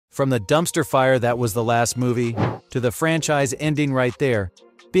From the dumpster fire that was the last movie, to the franchise ending right there,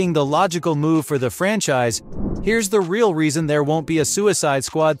 being the logical move for the franchise, here's the real reason there won't be a Suicide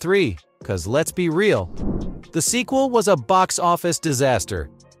Squad 3. 'Cause let's be real, the sequel was a box office disaster.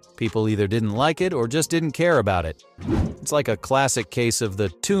 People either didn't like it or just didn't care about it. It's like a classic case of the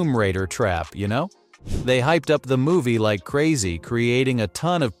Tomb Raider trap, you know? They hyped up the movie like crazy, creating a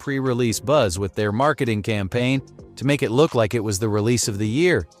ton of pre-release buzz with their marketing campaign to make it look like it was the release of the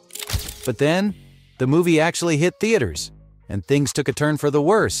year. But then, the movie actually hit theaters, and things took a turn for the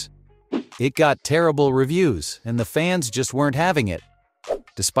worse. It got terrible reviews, and the fans just weren't having it.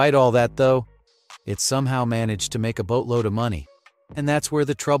 Despite all that though, it somehow managed to make a boatload of money. And that's where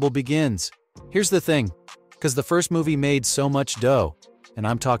the trouble begins. Here's the thing, because the first movie made so much dough, and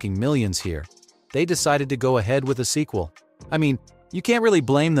I'm talking millions here, they decided to go ahead with a sequel. I mean, you can't really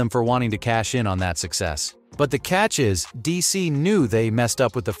blame them for wanting to cash in on that success. But the catch is, DC knew they messed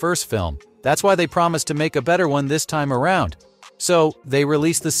up with the first film. That's why they promised to make a better one this time around. So, they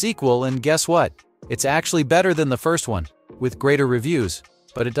released the sequel, and guess what? It's actually better than the first one, with greater reviews,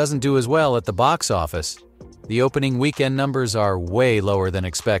 but it doesn't do as well at the box office. The opening weekend numbers are way lower than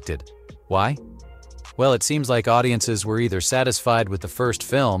expected. Why? Well, it seems like audiences were either satisfied with the first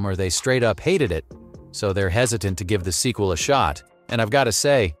film or they straight up hated it, so they're hesitant to give the sequel a shot. And I've got to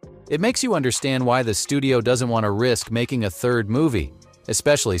say, it makes you understand why the studio doesn't want to risk making a third movie,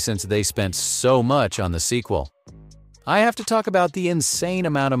 especially since they spent so much on the sequel. I have to talk about the insane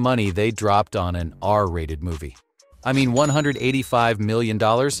amount of money they dropped on an R-rated movie. I mean, $185 million?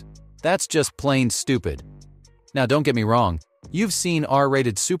 That's just plain stupid. Now, don't get me wrong, you've seen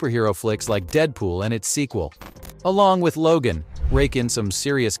R-rated superhero flicks like Deadpool and its sequel, along with Logan, rake in some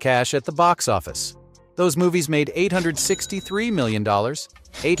serious cash at the box office. Those movies made $863 million,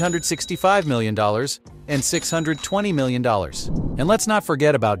 $865 million, and $620 million. And let's not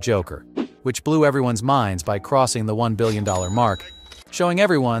forget about Joker, which blew everyone's minds by crossing the $1 billion mark, showing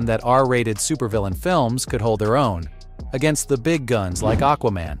everyone that R-rated supervillain films could hold their own against the big guns like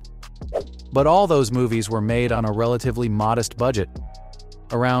Aquaman. But all those movies were made on a relatively modest budget,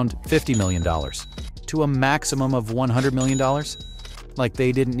 around $50 million, to a maximum of $100 million. Like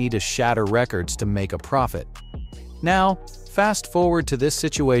they didn't need to shatter records to make a profit. Now, fast forward to this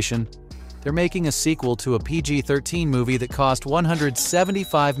situation, they're making a sequel to a PG-13 movie that cost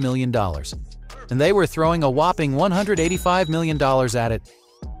 $175 million. And they were throwing a whopping $185 million at it.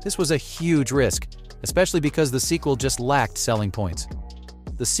 This was a huge risk, especially because the sequel just lacked selling points.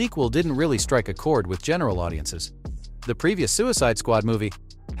 The sequel didn't really strike a chord with general audiences. The previous Suicide Squad movie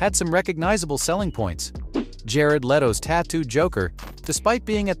had some recognizable selling points. Jared Leto's tattooed Joker, despite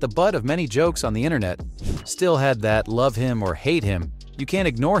being at the butt of many jokes on the internet, still had that love him or hate him, you can't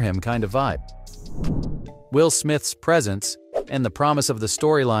ignore him kind of vibe. Will Smith's presence and the promise of the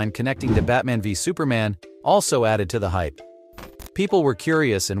storyline connecting to Batman v Superman also added to the hype. People were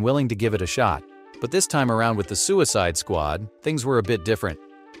curious and willing to give it a shot, but this time around with the Suicide Squad, things were a bit different.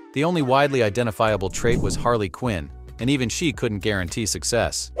 The only widely identifiable trait was Harley Quinn, and even she couldn't guarantee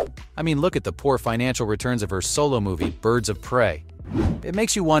success. I mean, look at the poor financial returns of her solo movie, Birds of Prey. It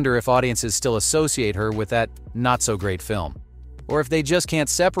makes you wonder if audiences still associate her with that not-so-great film, or if they just can't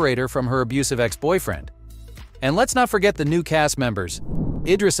separate her from her abusive ex-boyfriend. And let's not forget the new cast members.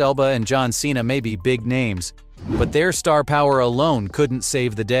 Idris Elba and John Cena may be big names, but their star power alone couldn't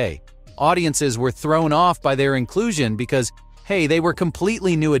save the day. Audiences were thrown off by their inclusion because, hey, they were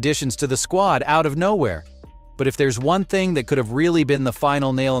completely new additions to the squad out of nowhere. But if there's one thing that could have really been the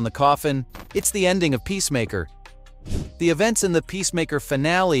final nail in the coffin, it's the ending of Peacemaker. The events in the Peacemaker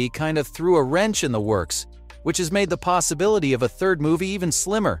finale kind of threw a wrench in the works, which has made the possibility of a third movie even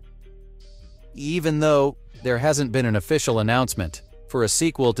slimmer. Even though there hasn't been an official announcement for a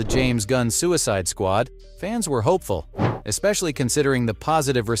sequel to James Gunn's Suicide Squad, fans were hopeful, especially considering the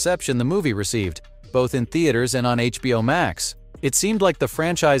positive reception the movie received, both in theaters and on HBO Max. It seemed like the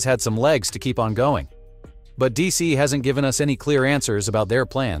franchise had some legs to keep on going. But DC hasn't given us any clear answers about their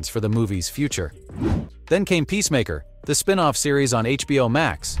plans for the movie's future. Then came Peacemaker, the spin-off series on HBO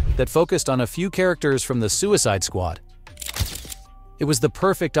Max that focused on a few characters from the Suicide Squad. It was the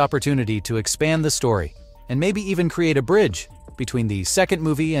perfect opportunity to expand the story and maybe even create a bridge between the second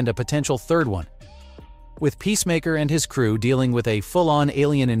movie and a potential third one. With Peacemaker and his crew dealing with a full-on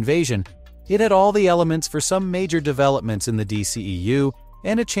alien invasion, it had all the elements for some major developments in the DCEU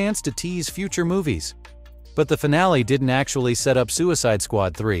and a chance to tease future movies. But the finale didn't actually set up Suicide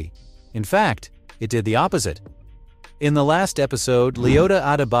Squad 3. In fact, it did the opposite. In the last episode, Leota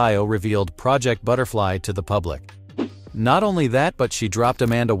Adebayo revealed Project Butterfly to the public. Not only that, but she dropped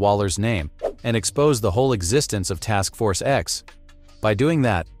Amanda Waller's name and exposed the whole existence of Task Force X. By doing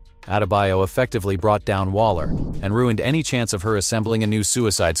that, Adebayo effectively brought down Waller and ruined any chance of her assembling a new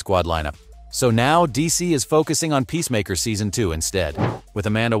Suicide Squad lineup. So now DC is focusing on Peacemaker Season 2 instead. With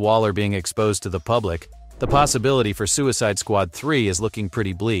Amanda Waller being exposed to the public, the possibility for Suicide Squad 3 is looking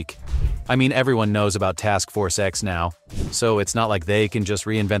pretty bleak. I mean, everyone knows about Task Force X now, so it's not like they can just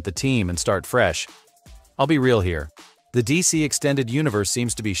reinvent the team and start fresh. I'll be real here. The DC Extended Universe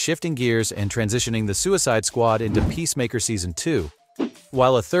seems to be shifting gears and transitioning the Suicide Squad into Peacemaker Season 2.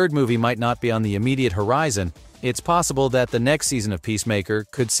 While a third movie might not be on the immediate horizon, it's possible that the next season of Peacemaker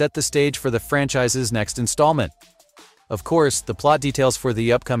could set the stage for the franchise's next installment. Of course, the plot details for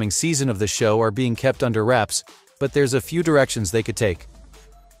the upcoming season of the show are being kept under wraps, but there's a few directions they could take.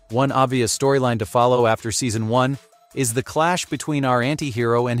 One obvious storyline to follow after Season 1 is the clash between our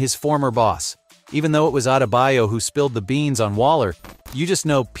anti-hero and his former boss. Even though it was Adebayo who spilled the beans on Waller, you just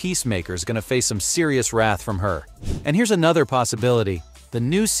know Peacemaker's gonna face some serious wrath from her. And here's another possibility. The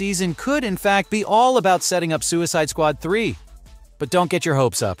new season could in fact be all about setting up Suicide Squad 3. But don't get your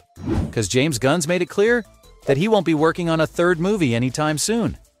hopes up, because James Gunn's made it clear that he won't be working on a third movie anytime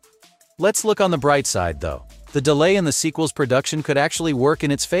soon. Let's look on the bright side though. The delay in the sequel's production could actually work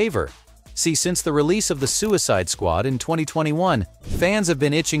in its favor. See, since the release of the Suicide Squad in 2021, fans have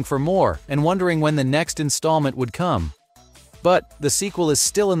been itching for more and wondering when the next installment would come. But the sequel is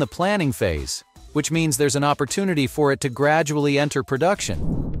still in the planning phase, which means there's an opportunity for it to gradually enter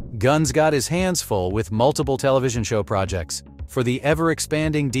production. Gunn's got his hands full with multiple television show projects for the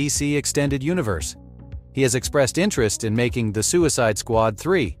ever-expanding DC Extended Universe. He has expressed interest in making The Suicide Squad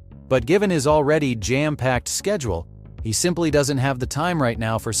 3, but given his already jam-packed schedule, he simply doesn't have the time right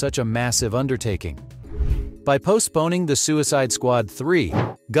now for such a massive undertaking. By postponing The Suicide Squad 3,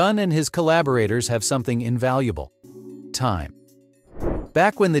 Gunn and his collaborators have something invaluable: time.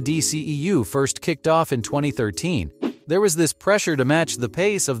 Back when the DCEU first kicked off in 2013, there was this pressure to match the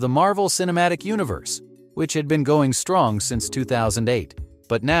pace of the Marvel Cinematic Universe, which had been going strong since 2008.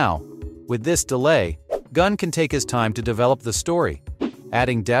 But now, with this delay, Gunn can take his time to develop the story,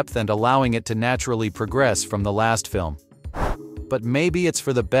 adding depth and allowing it to naturally progress from the last film. But maybe it's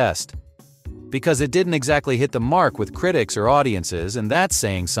for the best, because it didn't exactly hit the mark with critics or audiences, and that's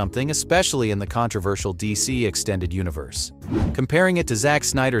saying something, especially in the controversial DC Extended Universe. Comparing it to Zack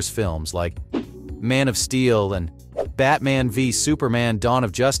Snyder's films like Man of Steel and Batman v Superman: Dawn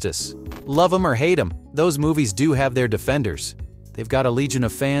of Justice. Love 'em or hate 'em, those movies do have their defenders. They've got a legion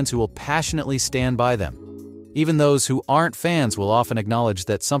of fans who will passionately stand by them. Even those who aren't fans will often acknowledge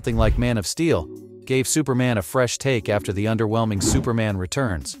that something like Man of Steel gave Superman a fresh take after the underwhelming Superman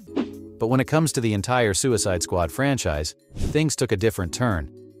Returns. But when it comes to the entire Suicide Squad franchise, things took a different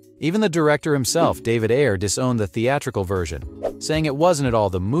turn. Even the director himself, David Ayer, disowned the theatrical version, saying it wasn't at all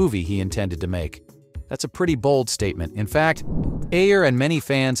the movie he intended to make. That's a pretty bold statement. In fact, Ayer and many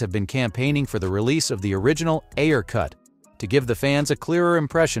fans have been campaigning for the release of the original Ayer cut to give the fans a clearer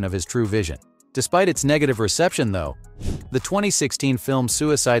impression of his true vision. Despite its negative reception, though, the 2016 film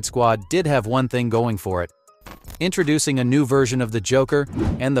Suicide Squad did have one thing going for it: introducing a new version of the Joker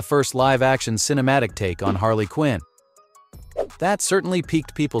and the first live-action cinematic take on Harley Quinn. That certainly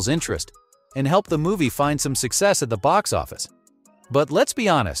piqued people's interest and helped the movie find some success at the box office. But let's be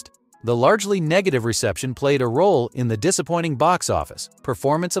honest, the largely negative reception played a role in the disappointing box office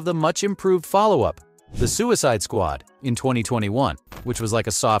performance of the much-improved follow-up, The Suicide Squad, in 2021, which was like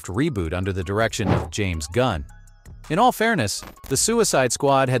a soft reboot under the direction of James Gunn. In all fairness, The Suicide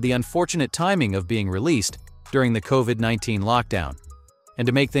Squad had the unfortunate timing of being released during the COVID-19 lockdown. And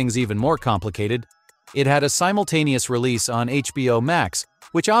to make things even more complicated, it had a simultaneous release on HBO Max,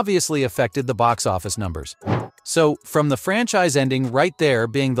 which obviously affected the box office numbers. So, from the franchise ending right there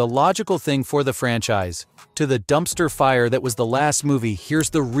being the logical thing for the franchise, to the dumpster fire that was the last movie, here's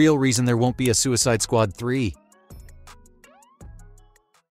the real reason there won't be a Suicide Squad 3.